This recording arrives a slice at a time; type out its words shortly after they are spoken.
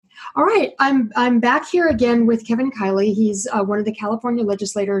All right, I'm back here again with Kevin Kiley. He's one of the California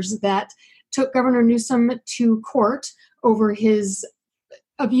legislators that took Governor Newsom to court over his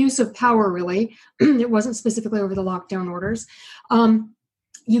abuse of power, really. It wasn't specifically over the lockdown orders.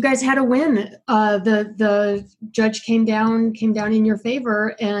 You guys had a win. The judge came down in your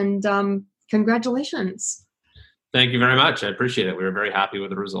favor, and congratulations. Thank you very much. I appreciate it. We were very happy with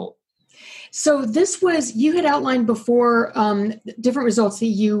the result. So this was, you had outlined before different results that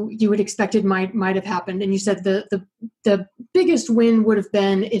you had expected might have happened, and you said the biggest win would have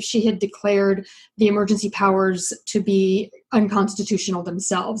been if she had declared the emergency powers to be unconstitutional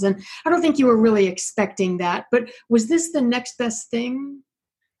themselves. And I don't think you were really expecting that, but was this the next best thing?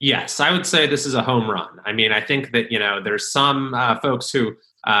 Yes, I would say this is a home run. I mean, I think that, there's some folks who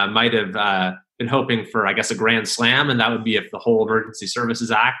might have been hoping for, I guess, a grand slam, and that would be if the whole Emergency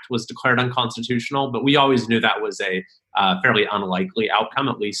Services Act was declared unconstitutional. But we always knew that was a fairly unlikely outcome,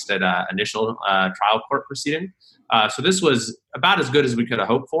 at least at initial trial court proceeding. So this was about as good as we could have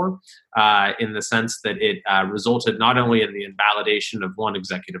hoped for, in the sense that it resulted not only in the invalidation of one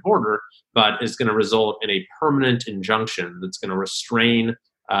executive order, but is going to result in a permanent injunction that's going to restrain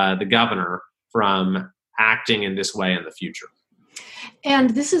the governor from acting in this way in the future. And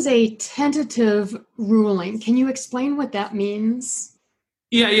this is a tentative ruling. Can you explain what that means?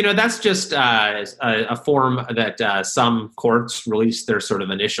 Yeah, that's just a form that some courts release their sort of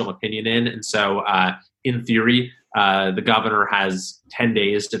initial opinion in. And so in theory, the governor has 10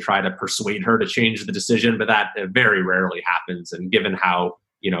 days to try to persuade her to change the decision, but that very rarely happens. And given how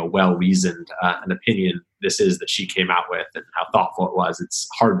well-reasoned an opinion this is that she came out with and how thoughtful it was, it's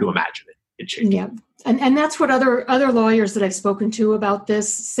hard to imagine it changing. Yeah. And that's what other lawyers that I've spoken to about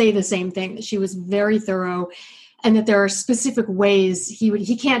this say the same thing, that she was very thorough and that there are specific ways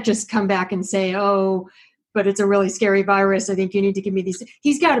he can't just come back and say, oh, but it's a really scary virus. I think you need to give me these.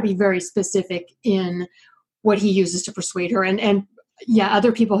 He's got to be very specific in what he uses to persuade her. And yeah,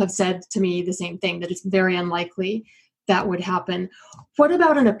 other people have said to me the same thing, that it's very unlikely that would happen. What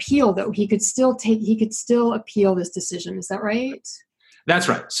about an appeal, though? He could still appeal this decision. Is that right? That's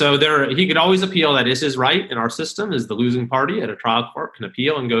right. So he could always appeal. That is his right in our system, is the losing party at a trial court can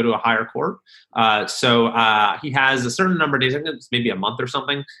appeal and go to a higher court. So he has a certain number of days, I think it's maybe a month or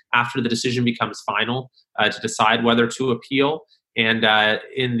something, after the decision becomes final to decide whether to appeal. And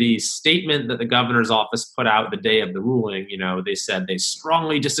in the statement that the governor's office put out the day of the ruling, they said they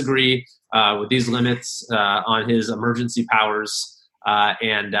strongly disagree with these limits on his emergency powers.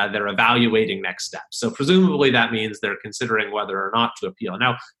 And they're evaluating next steps. So presumably that means they're considering whether or not to appeal.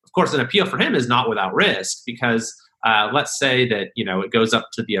 Now, of course, an appeal for him is not without risk, because let's say that, it goes up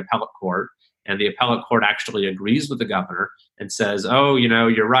to the appellate court and the appellate court actually agrees with the governor and says, oh,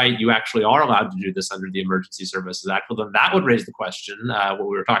 you're right, you actually are allowed to do this under the Emergency Services Act. Well, then that would raise the question, what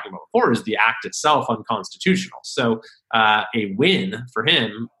we were talking about before, is the act itself unconstitutional? So a win for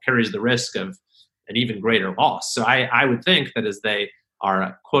him carries the risk of an even greater loss. So I would think that as they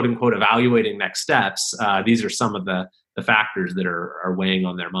are quote unquote evaluating next steps, these are some of the factors that are weighing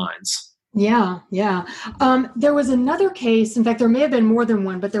on their minds. Yeah. There was another case, in fact, there may have been more than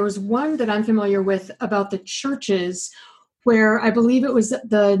one, but there was one that I'm familiar with about the churches where I believe it was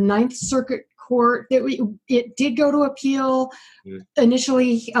the Ninth Circuit Court that it did go to appeal.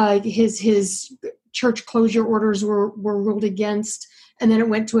 Initially, his church closure orders were ruled against, and then it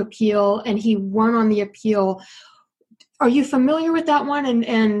went to appeal, and he won on the appeal. Are you familiar with that one?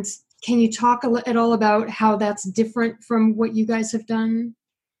 And can you talk at all about how that's different from what you guys have done?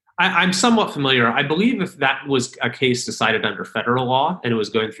 I'm somewhat familiar. I believe if that was a case decided under federal law and it was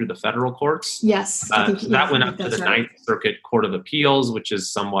going through the federal courts. Yes. That went up to the Ninth Circuit Court of Appeals, which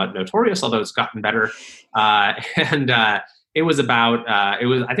is somewhat notorious, although it's gotten better. It was about, I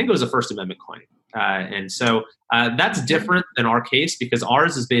think it was a First Amendment claim. And so that's different than our case, because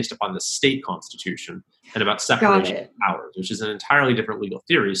ours is based upon the state constitution and about separation of powers, which is an entirely different legal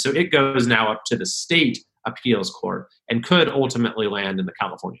theory. So it goes now up to the state appeals court and could ultimately land in the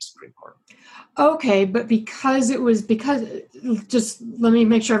California Supreme Court. Okay, but just let me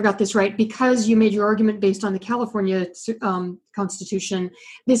make sure I've got this right. Because you made your argument based on the California Constitution,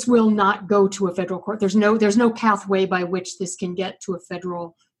 this will not go to a federal court. There's no pathway by which this can get to a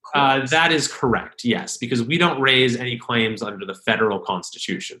federal court. That is correct. Yes, because we don't raise any claims under the federal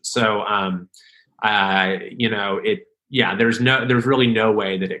Constitution. So, there's really no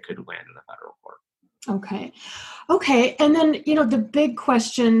way that it could land in a federal court. Okay. And then, the big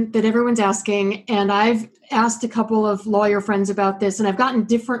question that everyone's asking, and I've asked a couple of lawyer friends about this, and I've gotten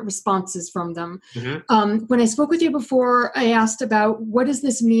different responses from them. Mm-hmm. When I spoke with you before, I asked about what does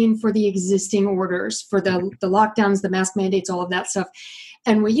this mean for the existing orders, for the lockdowns, the mask mandates, all of that stuff.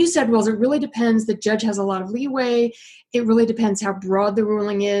 And what you said was it really depends. The judge has a lot of leeway. It really depends how broad the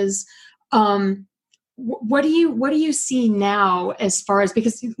ruling is. What do you see now as far as,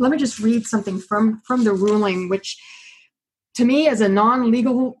 because let me just read something from the ruling, which to me as a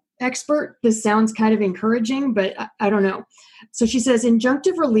non-legal expert, this sounds kind of encouraging, but I don't know. So she says,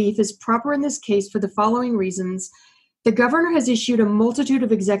 injunctive relief is proper in this case for the following reasons. The governor has issued a multitude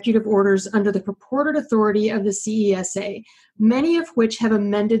of executive orders under the purported authority of the CESA, many of which have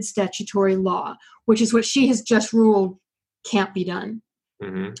amended statutory law, which is what she has just ruled can't be done.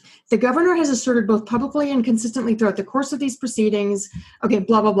 Mm-hmm. The governor has asserted both publicly and consistently throughout the course of these proceedings, okay,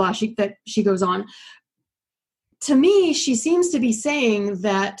 blah, blah, blah, she goes on. To me, she seems to be saying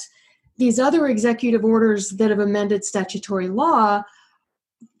that these other executive orders that have amended statutory law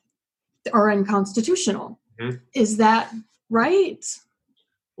are unconstitutional. Mm-hmm. Is that right?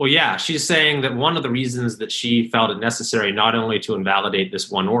 Well, yeah, she's saying that one of the reasons that she felt it necessary not only to invalidate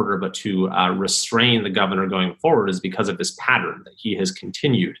this one order, but to restrain the governor going forward is because of this pattern that he has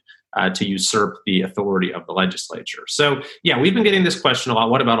continued to usurp the authority of the legislature. So, yeah, we've been getting this question a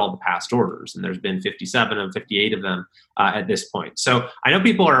lot. What about all the past orders? And there's been 57 and 58 of them at this point. So I know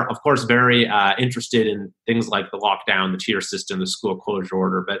people are, of course, very interested in things like the lockdown, the tier system, the school closure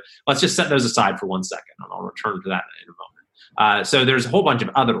order. But let's just set those aside for 1 second, and I'll return to that in a moment. So there's a whole bunch of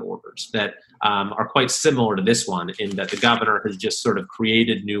other orders that are quite similar to this one in that the governor has just sort of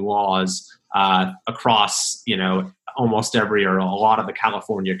created new laws across, almost every or a lot of the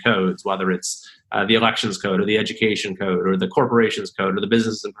California codes, whether it's the elections code or the education code or the corporations code or the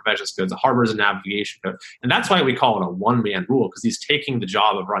business and professions codes, the harbors and navigation code. And that's why we call it a one-man rule, because he's taking the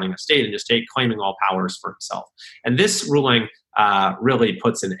job of running a state and just claiming all powers for himself. And this ruling really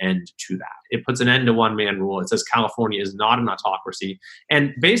puts an end to that. It puts an end to one-man rule. It says California is not an autocracy.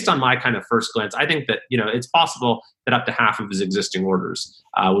 And based on my kind of first glance, I think that, it's possible that up to half of his existing orders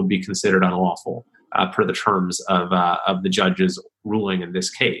would be considered unlawful per the terms of the judge's ruling in this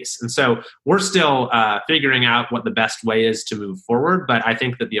case. And so we're still figuring out what the best way is to move forward. But I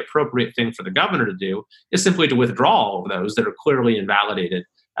think that the appropriate thing for the governor to do is simply to withdraw all of those that are clearly invalidated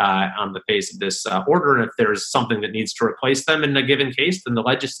on the face of this order. And if there's something that needs to replace them in a given case, then the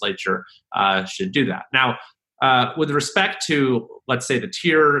legislature should do that. Now, with respect to, let's say, the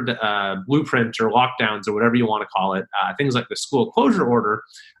tiered blueprint or lockdowns or whatever you want to call it, things like the school closure order,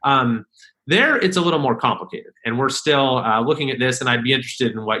 there it's a little more complicated. And we're still looking at this, and I'd be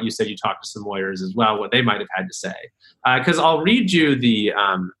interested in what you said you talked to some lawyers as well, what they might have had to say. Because I'll read you the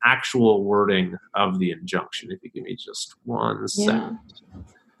actual wording of the injunction, if you give me just 1 second.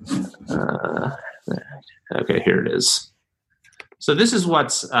 Okay, here it is. So this is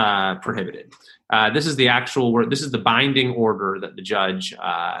what's prohibited. This is the actual word. This is the binding order that the judge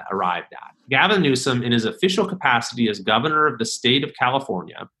arrived at. Gavin Newsom, in his official capacity as governor of the state of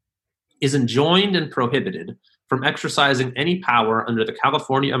California, is enjoined and prohibited from exercising any power under the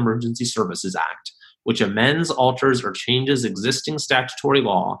California Emergency Services Act, which amends, alters, or changes existing statutory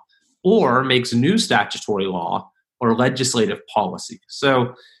law, or makes new statutory law or legislative policy.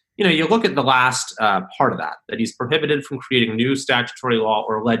 So, you look at the last part of that he's prohibited from creating new statutory law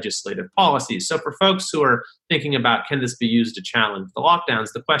or legislative policies. So for folks who are thinking about, can this be used to challenge the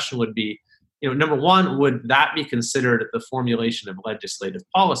lockdowns, the question would be, number one, would that be considered the formulation of legislative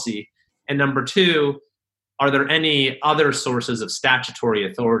policy? And number two, are there any other sources of statutory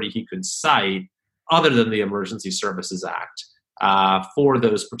authority he could cite other than the Emergency Services Act for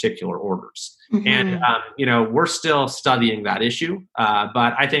those particular orders? Mm-hmm. And, we're still studying that issue.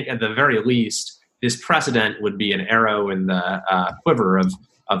 But I think at the very least, this precedent would be an arrow in the quiver of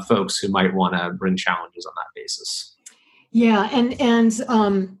folks who might want to bring challenges on that basis. Yeah. And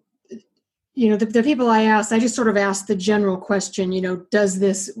the people I asked, I just sort of asked the general question,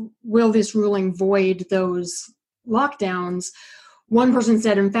 will this ruling void those lockdowns? One person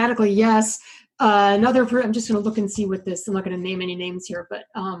said emphatically yes. I'm just going to look and see what this, I'm not going to name any names here, but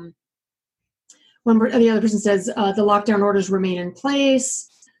the other person says the lockdown orders remain in place,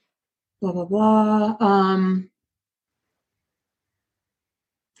 blah, blah, blah.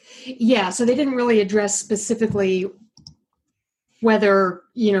 So they didn't really address specifically whether,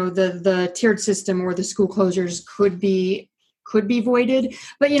 the tiered system or the school closures could be voided.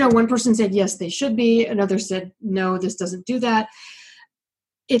 But, one person said, yes, they should be. Another said, no, this doesn't do that.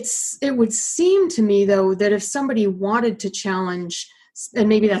 It would seem to me, though, that if somebody wanted to challenge, and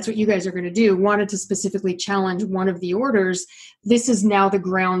maybe that's what you guys are going to do, wanted to specifically challenge one of the orders, this is now the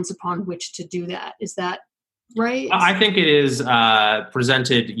grounds upon which to do that. Is that right? I think it is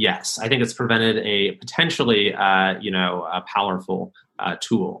presented, yes. I think it's prevented a potentially, a powerful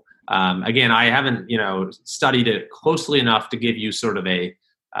tool. Again, I haven't, studied it closely enough to give you sort of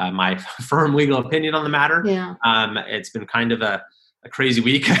my firm legal opinion on the matter. Yeah. It's been kind of a crazy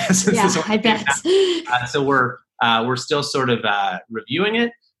week since this I bet. So we're still sort of reviewing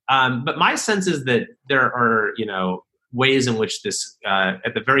it. But my sense is that there are, ways in which this,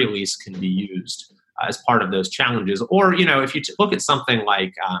 at the very least, can be used as part of those challenges. Or, if you look at something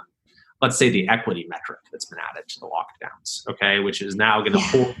like, let's say, the equity metric that's been added to the lockdowns, okay, which is now going to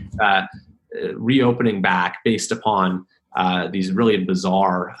hold reopening back based upon these really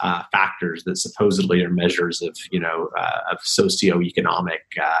bizarre factors that supposedly are measures of, of socioeconomic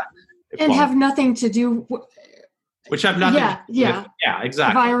and have nothing to do. Which have nothing. Yeah,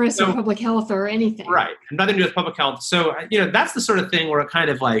 exactly. Virus or public health or anything. Right, nothing to do with public health. So that's the sort of thing where it kind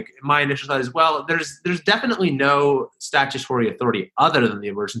of like my initial thought is, well, there's definitely no statutory authority other than the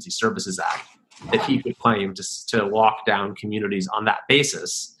Emergency Services Act that he could claim to lock down communities on that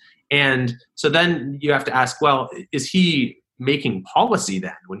basis. And so then you have to ask, well, is he making policy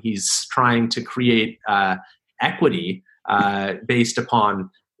then when he's trying to create equity based upon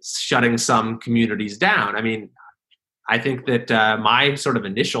shutting some communities down? I mean, I think that my sort of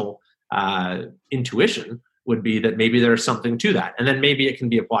initial intuition would be that maybe there's something to that, and then maybe it can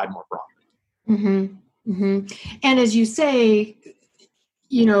be applied more broadly. Mm-hmm. Mm-hmm. And as you say,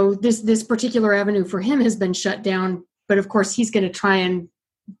 this particular avenue for him has been shut down, but of course he's going to try and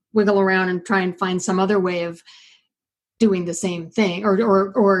wiggle around and try and find some other way of doing the same thing,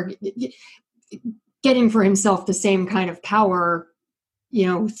 or getting for himself the same kind of power,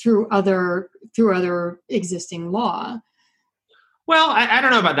 through other existing law. Well, I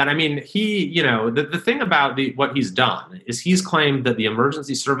don't know about that. I mean, he, the thing about what he's done is he's claimed that the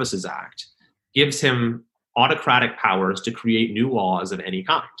Emergency Services Act gives him autocratic powers to create new laws of any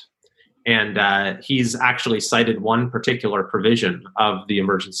kind. And he's actually cited one particular provision of the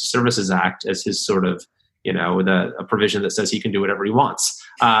Emergency Services Act as his sort of, a provision that says he can do whatever he wants.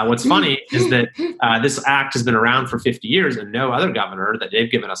 What's funny is that this act has been around for 50 years and no other governor that they've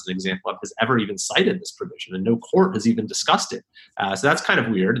given us an example of has ever even cited this provision, and no court has even discussed it. So that's kind of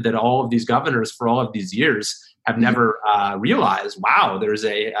weird that all of these governors for all of these years have never realized, wow, there's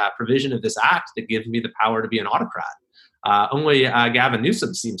a provision of this act that gives me the power to be an autocrat. Only Gavin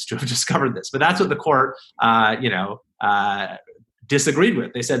Newsom seems to have discovered this, but that's what the court, disagreed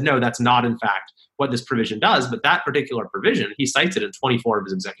with. They said, no, that's not in fact what this provision does, but that particular provision, he cites it in 24 of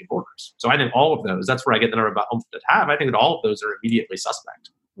his executive orders. So I think all of those, that's where I get the number about that have, I think that all of those are immediately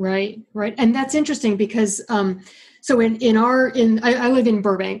suspect. Right. And that's interesting because, so I live in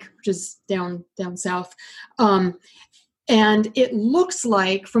Burbank, which is down south. And it looks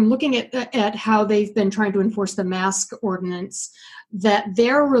like, from looking at how they've been trying to enforce the mask ordinance, that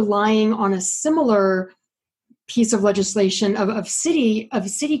they're relying on a similar piece of legislation of city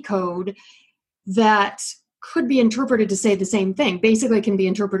code that could be interpreted to say the same thing. Basically, it can be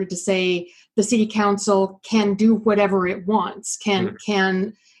interpreted to say the city council can do whatever it wants, can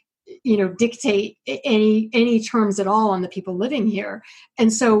dictate any terms at all on the people living here.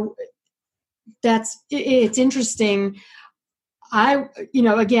 And so it's interesting.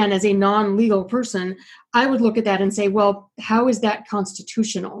 Again, as a non-legal person, I would look at that and say, well, how is that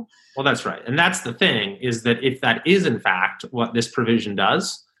constitutional? Well, that's right. And that's the thing, is that if that is in fact what this provision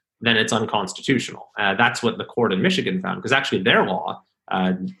does, then it's unconstitutional. That's what the court in Michigan found, because actually their law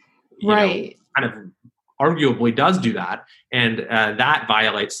kind of arguably does do that. And that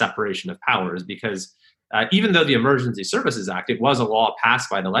violates separation of powers, because even though the Emergency Services Act, it was a law passed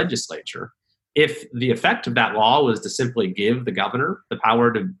by the legislature, if the effect of that law was to simply give the governor the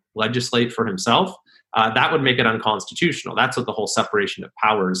power to legislate for himself, that would make it unconstitutional. That's what the whole separation of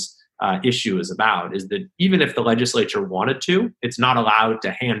powers issue is about, is that even if the legislature wanted to, it's not allowed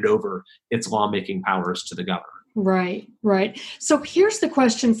to hand over its lawmaking powers to the governor. Right. So here's the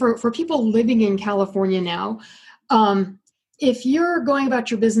question for people living in California now. If you're going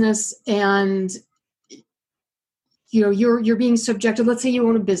about your business and you're being subjected, let's say you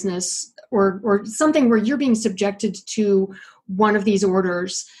own a business or something where you're being subjected to one of these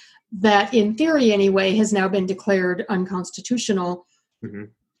orders that, in theory anyway, has now been declared unconstitutional. Mm-hmm.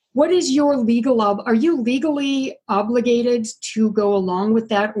 What is your legal are you legally obligated to go along with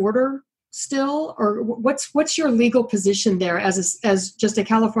that order still, or what's your legal position there as just a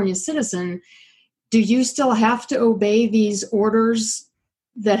California citizen? Do you still have to obey these orders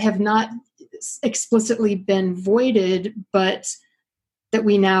that have not explicitly been voided, but that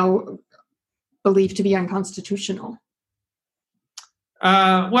we now believe to be unconstitutional?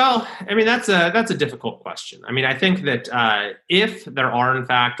 Well, I mean, that's a difficult question. I mean, I think that if there are, in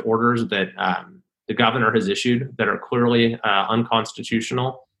fact, orders that the governor has issued that are clearly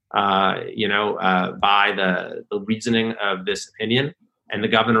unconstitutional, by the reasoning of this opinion, and the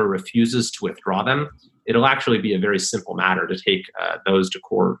governor refuses to withdraw them, it'll actually be a very simple matter to take those to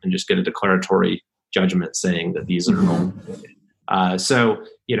court and just get a declaratory judgment saying that these are null. So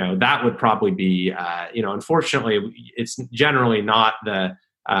that would probably be, unfortunately, it's generally not the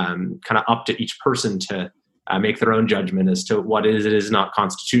kind of up to each person to make their own judgment as to what is not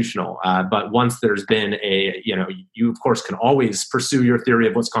constitutional. But once there's been you of course can always pursue your theory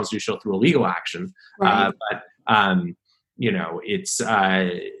of what's constitutional through a legal action. Right.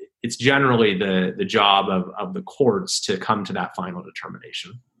 It's generally the job of the courts to come to that final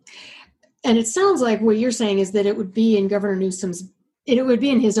determination. And it sounds like what you're saying is that it would be in Governor Newsom's, it would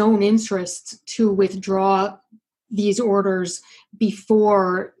be in his own interest to withdraw these orders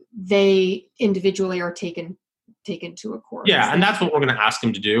before they individually are taken to a court. Yeah, and that's what we're going to ask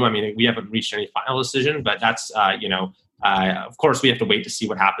him to do. I mean, we haven't reached any final decision, but that's, of course, we have to wait to see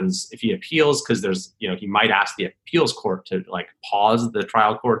what happens if he appeals, because there's, he might ask the appeals court to pause the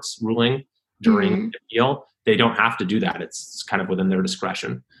trial court's ruling during the appeal. They don't have to do that. It's kind of within their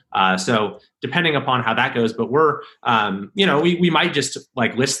discretion. So depending upon how that goes, but we're, we might just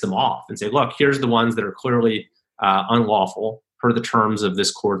list them off and say, look, here's the ones that are clearly unlawful per the terms of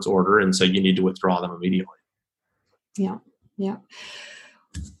this court's order, and so you need to withdraw them immediately. Yeah.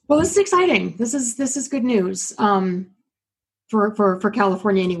 Well, this is exciting. This is good news for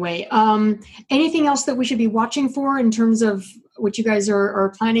California anyway. Anything else that we should be watching for in terms of what you guys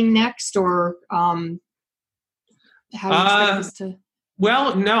are planning next, or how do you expect this to?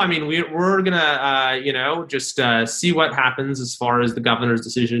 Well, no, I mean, we're going to, just see what happens as far as the governor's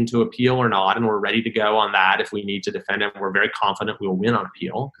decision to appeal or not. And we're ready to go on that if we need to defend it. We're very confident we will win on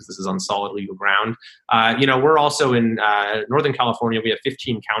appeal because this is on solid legal ground. We're also in Northern California. We have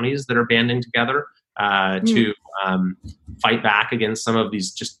 15 counties that are banding together to fight back against some of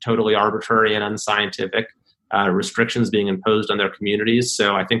these just totally arbitrary and unscientific restrictions being imposed on their communities.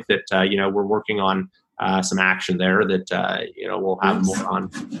 So I think that, we're working on some action there that, we'll have more on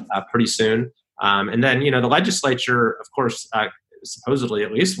pretty soon. And then, the legislature, of course, supposedly,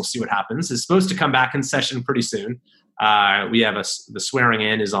 at least we'll see what happens, is supposed to come back in session pretty soon. We have the swearing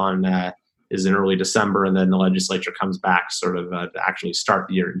in is in early December, and then the legislature comes back sort of to actually start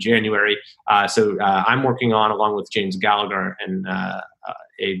the year in January. So I'm working on, along with James Gallagher, and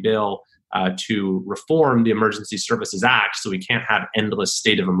a bill to reform the Emergency Services Act, so we can't have endless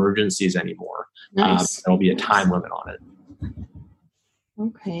state of emergencies anymore. Nice. There'll be a time limit on it.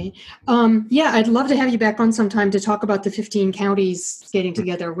 Okay. I'd love to have you back on sometime to talk about the 15 counties getting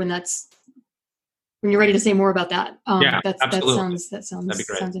together when you're ready to say more about that. Absolutely. That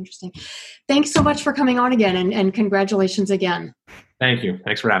sounds interesting. Thanks so much for coming on again, and congratulations again. Thank you.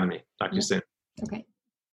 Thanks for having me. Talk to you soon. Okay.